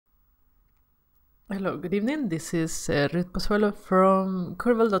Hello, good evening. This is Ruth Pozuelo from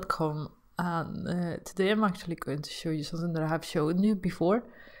Curbal.com, and today I'm actually going to show you something that I have shown you before,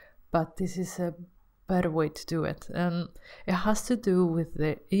 but this is a better way to do it. And it has to do with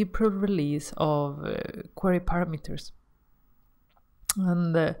the April release of query parameters.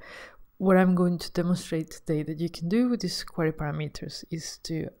 And what I'm going to demonstrate today that you can do with these query parameters is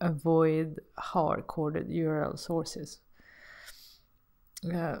to avoid hard-coded URL sources.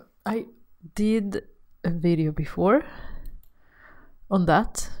 I did a video before on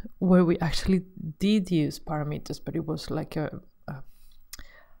that where we actually did use parameters, but it was like a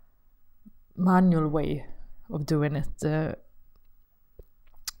manual way of doing it.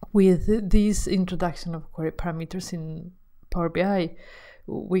 With this introduction of query parameters in Power BI,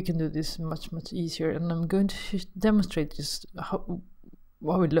 we can do this much easier, and I'm going to demonstrate just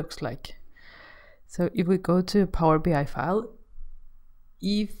what it looks like. So if we go to a Power BI file,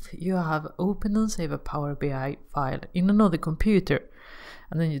 if you have opened and saved a Power BI file in another computer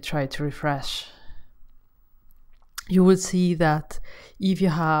and then you try to refresh, you will see that if you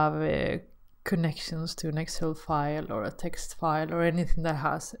have connections to an Excel file or a text file or anything that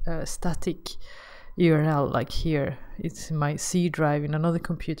has a static URL, like here, it's in my C drive in another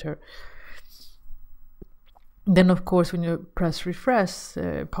computer, then of course when you press refresh,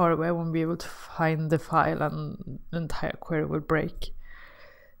 Power BI won't be able to find the file and the entire query will break.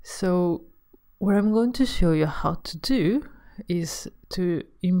 So what I'm going to show you how to do is to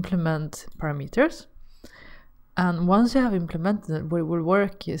implement parameters. And once you have implemented it, what will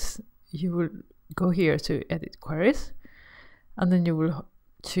work is you will go here to edit queries, and then you will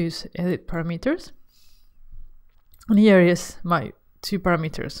choose edit parameters. And here is my two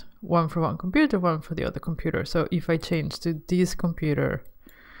parameters, one for one computer, one for the other computer. So if I change to this computer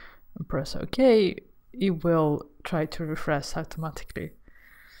and press OK, it will try to refresh automatically.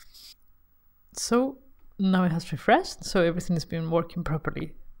 So now it has refreshed, so everything has been working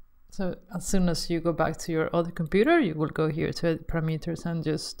properly. So as soon as you go back to your other computer, you will go here to edit parameters and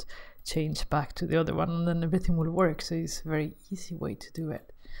just change back to the other one, and then everything will work. So it's a very easy way to do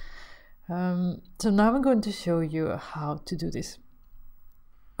it. So now I'm going to show you how to do this.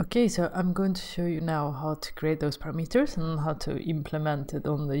 Okay, so I'm going to show you now how to create those parameters and how to implement it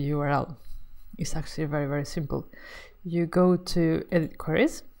on the URL. It's actually very simple. You go to edit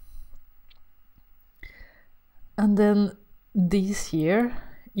queries, and then this here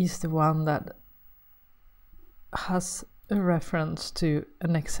is the one that has a reference to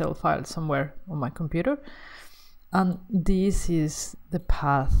an Excel file somewhere on my computer. And this is the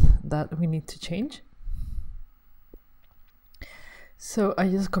path that we need to change. So I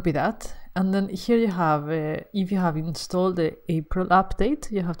just copy that. And then here you have, if you have installed the April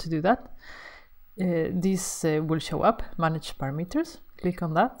update, you have to do that. This will show up, manage parameters. Click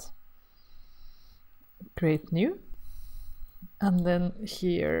on that. Create new, and then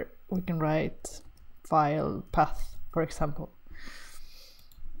here we can write file path, for example.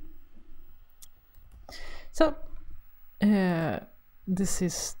 So this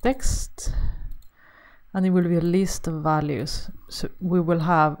is text, and it will be a list of values. So we will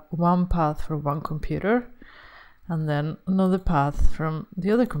have one path for one computer and then another path from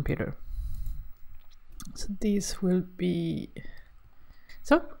the other computer. So these will be,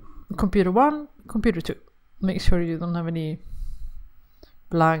 so computer 1, computer 2. Make sure you don't have any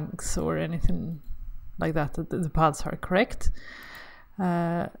blanks or anything like that, that the paths are correct.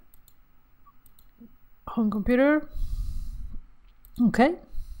 Home computer. Okay.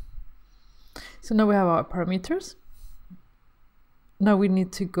 So now we have our parameters. Now we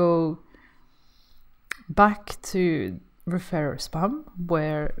need to go back to refer spam,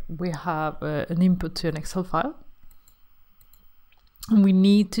 where we have an input to an Excel file. And we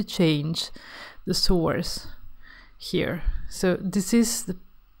need to change the source here. So this is the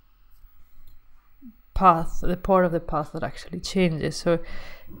path, the part of the path that actually changes. So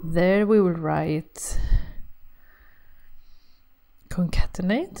there we will write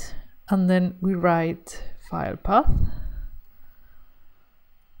concatenate, and then we write file path.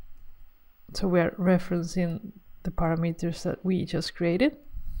 So we are referencing the parameters that we just created,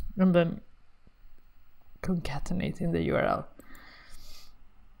 and then concatenating the URL.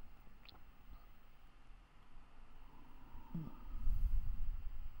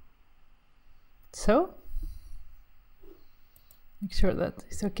 So make sure that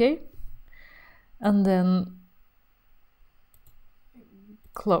it's okay, and then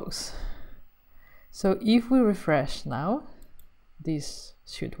close. So if we refresh now, this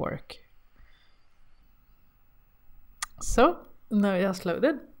should work. So now it has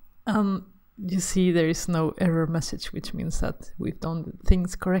loaded, you see there is no error message, which means that we've done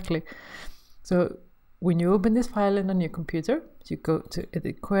things correctly. So when you open this file in on your computer, you go to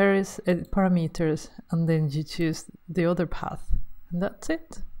edit queries, edit parameters, and then you choose the other path, and that's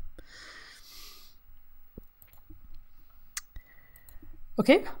it.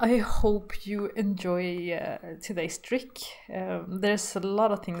 Okay, I hope you enjoy today's trick. There's a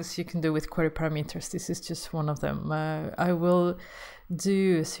lot of things you can do with query parameters. This is just one of them. I will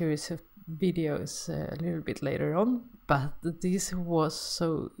do a series of videos a little bit later on, but this was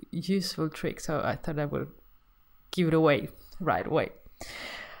so useful trick, so I thought I would give it away right away.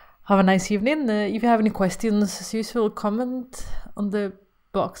 Have a nice evening. If you have any questions, as usual, comment on the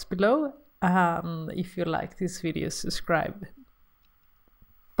box below. And if you like this video, subscribe.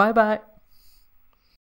 Bye bye.